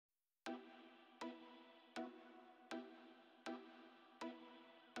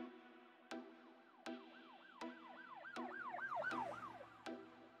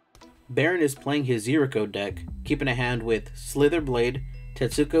Baron is playing his Yuriko deck, keeping a hand with Slitherblade,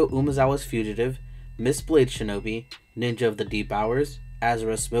 Tetsuko Umezawa's Fugitive, Mistblade Shinobi, Ninja of the Deep Hours,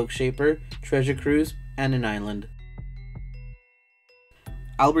 Azura Smokeshaper, Treasure Cruise, and an island.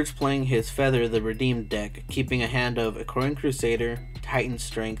 Albert's playing his Feather the Redeemed deck, keeping a hand of Aquarian Crusader, Titan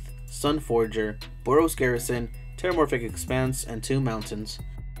Strength, Sun Forger, Boros Garrison, Terramorphic Expanse, and 2 mountains.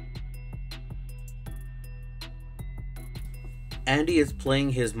 Andy is playing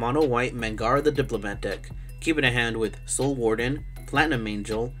his mono-white Mangara the Diplomat deck, keeping a hand with Soul Warden, Platinum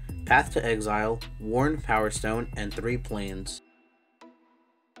Angel, Path to Exile, Worn Power Stone, and 3 planes.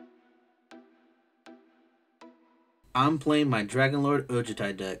 I'm playing my Dragonlord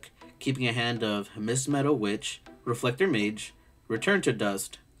Ojutai deck, keeping a hand of Mist Meadow Witch, Reflector Mage, Return to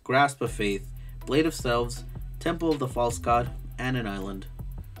Dust, Grasp of Faith, Blade of Selves, Temple of the False God, and an island.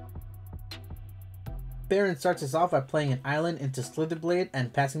 Baron starts us off by playing an island into Slitherblade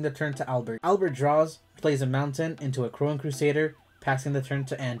and passing the turn to Albert. Albert draws, plays a mountain into a Aquarian Crusader, passing the turn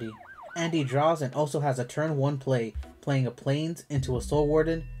to Andy. Andy draws and also has a turn 1 play, playing a Plains into a Soul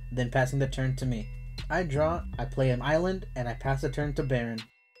Warden, then passing the turn to me. I draw, I play an island, and I pass the turn to Baron.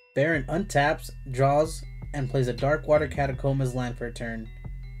 Baron untaps, draws, and plays a Darkwater Catacombs land for a turn.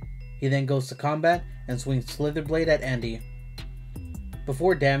 He then goes to combat and swings Slitherblade at Andy.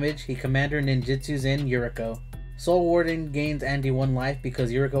 Before damage, he Commander Ninjutsus in Yuriko. Soul Warden gains Andy 1 life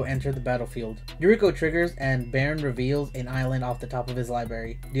because Yuriko entered the battlefield. Yuriko triggers and Baron reveals an island off the top of his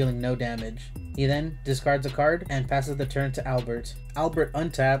library, dealing no damage. He then discards a card and passes the turn to Albert. Albert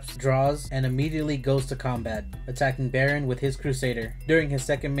untaps, draws, and immediately goes to combat, attacking Baron with his Crusader. During his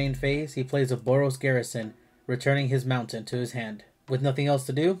second main phase, he plays a Boros Garrison, returning his mountain to his hand. With nothing else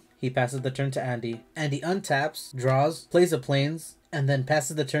to do, he passes the turn to Andy. Andy untaps, draws, plays a Plains, and then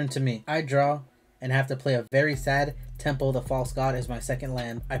passes the turn to me. I draw, and have to play a very sad Temple of the False God as my second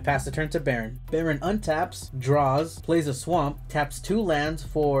land. I pass the turn to Baron. Baron untaps, draws, plays a swamp, taps 2 lands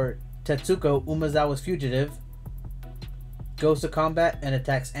for Tetsuko Umezawa's Fugitive, goes to combat and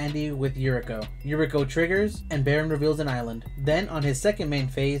attacks Andy with Yuriko. Yuriko triggers and Baron reveals an island. Then on his second main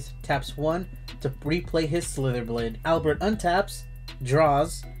phase, taps 1 to replay his Slitherblade. Albert untaps,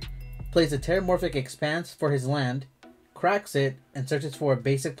 draws, plays a Terramorphic Expanse for his land, cracks it, and searches for a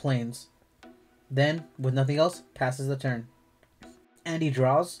basic Plains. Then, with nothing else, passes the turn. Andy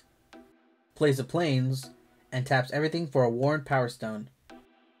draws, plays a Plains, and taps everything for a Worn Power Stone.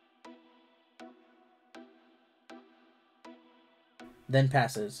 Then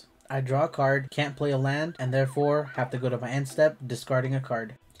passes. I draw a card, can't play a land, and therefore have to go to my end step, discarding a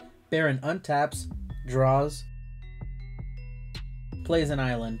card. Baron untaps, draws, plays an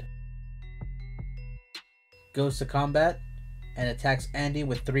island, goes to combat, and attacks Andy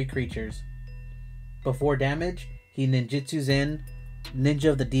with 3 creatures. Before damage, he ninjutsus in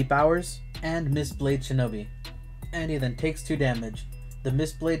Ninja of the Deep Hours and Mistblade Shinobi. Andy then takes 2 damage. The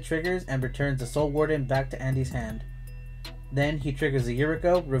Mistblade triggers and returns the Soul Warden back to Andy's hand. Then he triggers the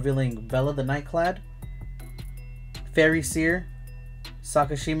Yuriko, revealing Vela the Nightclad, Fairy Seer,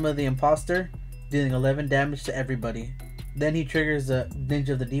 Sakashima the Imposter, dealing 11 damage to everybody. Then he triggers the Ninja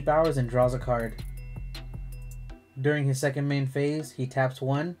of the Deep Hours and draws a card. During his second main phase, he taps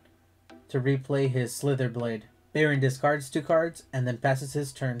 1 to replay his Slitherblade. Baron discards 2 cards and then passes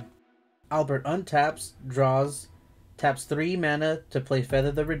his turn. Albert untaps, draws, taps 3 mana to play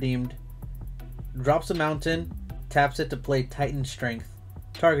Feather the Redeemed, drops a mountain, taps it to play Titan Strength,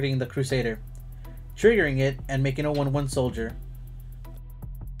 targeting the Crusader, triggering it and making a 1/1 soldier.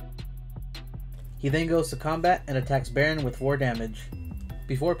 He then goes to combat and attacks Baron with 4 damage.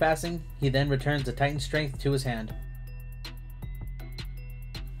 Before passing, he then returns the Titan Strength to his hand.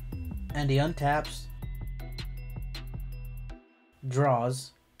 And he untaps,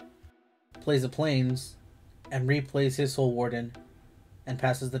 draws, plays a Plains, and replays his Soul Warden, and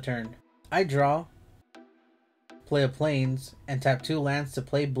passes the turn. I draw, play a Plains, and tap 2 lands to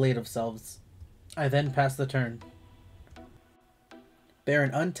play Blade of Selves. I then pass the turn.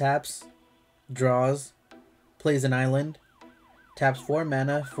 Baron untaps, draws, plays an island, taps 4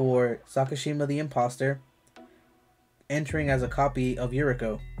 mana for Sakashima the Imposter, entering as a copy of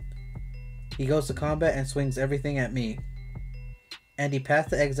Yuriko. He goes to combat and swings everything at me. And he Path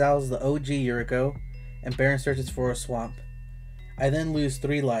to Exiles the OG Yuriko, and Baron searches for a swamp. I then lose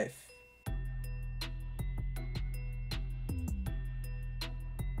 3 life.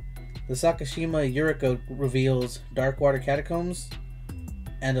 The Sakashima Yuriko reveals Darkwater Catacombs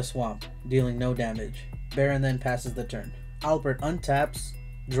and a swamp, dealing no damage. Baron then passes the turn. Albert untaps,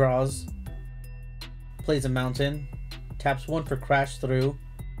 draws, plays a mountain, taps 1 for Crash Through,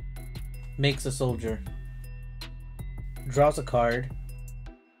 makes a soldier, draws a card,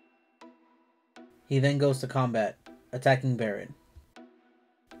 He then goes to combat, attacking Baron.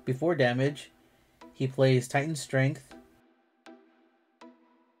 Before damage, he plays Titan Strength,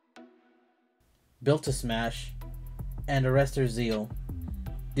 Built to Smash, and Arrestor's Zeal,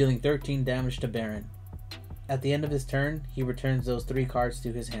 dealing 13 damage to Baron. At the end of his turn, he returns those 3 cards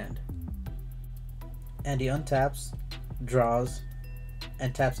to his hand. And he untaps, draws,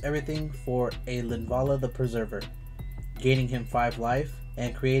 and taps everything for a Linvala the Preserver, gaining him 5 life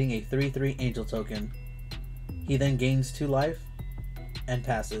and creating a 3/3 Angel token. He then gains 2 life and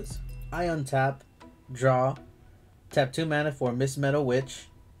passes. I untap, draw, tap 2 mana for Miss Meadow Witch,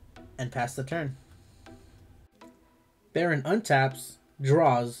 and pass the turn. Baron untaps,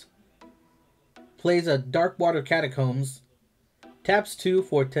 draws, plays a Darkwater Catacombs, taps 2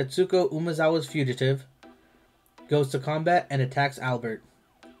 for Tetsuko Umezawa's Fugitive, goes to combat and attacks Albert.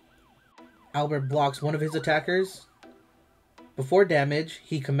 Albert blocks one of his attackers. Before damage,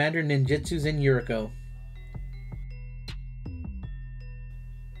 he Commander Ninjutsus in Yuriko.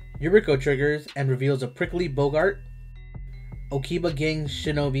 Yuriko triggers and reveals a Prickly Bogart, Okiba Gang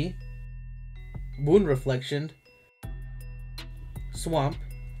Shinobi, Wound Reflection, Swamp,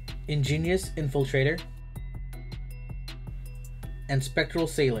 Ingenious Infiltrator, and Spectral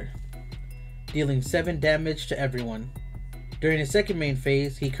Sailor, dealing 7 damage to everyone. During his second main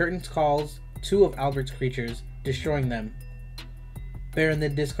phase, he Curtains Calls 2 of Albert's creatures, destroying them. Baron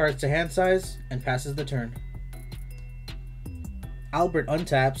then discards to hand size and passes the turn. Albert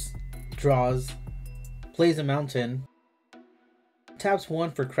untaps, draws, plays a mountain, taps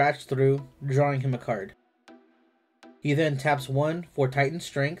 1 for Crash Through, drawing him a card. He then taps 1 for Titan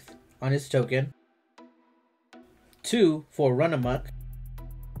Strength on his token, 2 for Run Amok,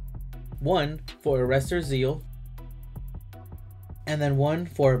 1 for Arrestor's Zeal, and then 1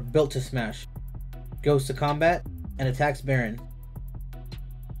 for Built to Smash. Goes to combat and attacks Baron.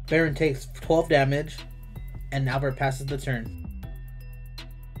 Baron takes 12 damage, and Albert passes the turn.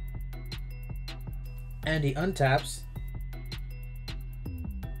 And he untaps,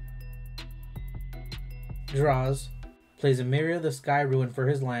 draws, plays a Myria the Sky Ruin for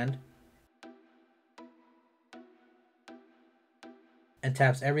his land, and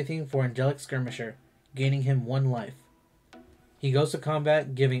taps everything for Angelic Skirmisher, gaining him 1 life. He goes to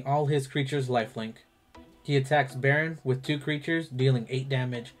combat, giving all his creatures lifelink. He attacks Baron with 2 creatures, dealing 8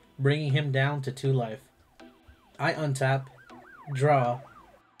 damage, bringing him down to 2 life. I untap, draw,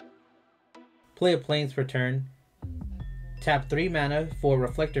 play a Plains per turn, tap 3 mana for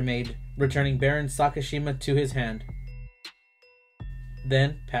Reflector Mage, returning Baron Sakashima to his hand.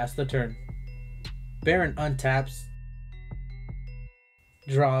 Then pass the turn. Baron untaps,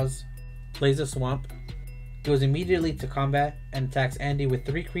 draws, plays a Swamp, goes immediately to combat and attacks Andy with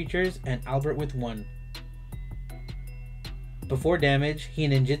 3 creatures and Albert with 1. Before damage, he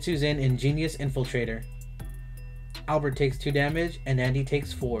ninjutsus in Ingenious Infiltrator. Albert takes 2 damage and Andy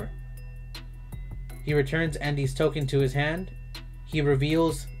takes 4. He returns Andy's token to his hand. He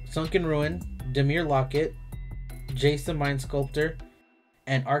reveals Sunken Ruin, Demir Locket, Jace the Mind Sculptor,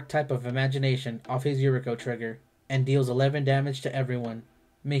 and Archetype of Imagination off his Yuriko trigger, and deals 11 damage to everyone,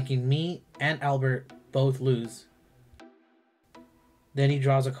 making me and Albert both lose. Then he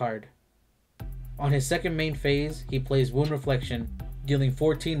draws a card. On his second main phase, he plays Wound Reflection, dealing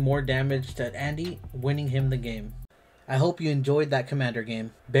 14 more damage to Andy, winning him the game. I hope you enjoyed that Commander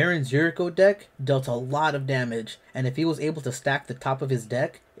game. Baron's Yuriko deck dealt a lot of damage, and if he was able to stack the top of his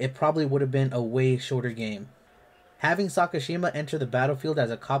deck, it probably would have been a way shorter game. Having Sakashima enter the battlefield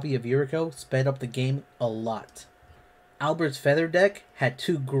as a copy of Yuriko sped up the game a lot. Albert's Feather deck had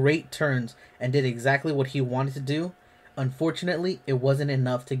 2 great turns and did exactly what he wanted to do. Unfortunately, it wasn't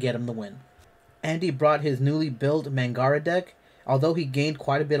enough to get him the win. Andy brought his newly built Mangara deck. Although he gained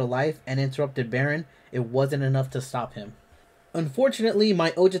quite a bit of life and interrupted Baron, it wasn't enough to stop him. Unfortunately, my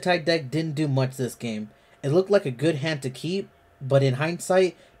Ojutai deck didn't do much this game. It looked like a good hand to keep, but in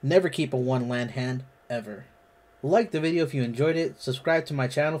hindsight, never keep a 1-land hand, ever. Like the video if you enjoyed it, subscribe to my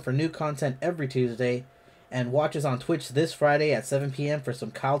channel for new content every Tuesday, and watch us on Twitch this Friday at 7 PM for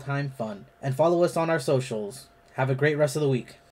some Kaldheim fun. And follow us on our socials. Have a great rest of the week.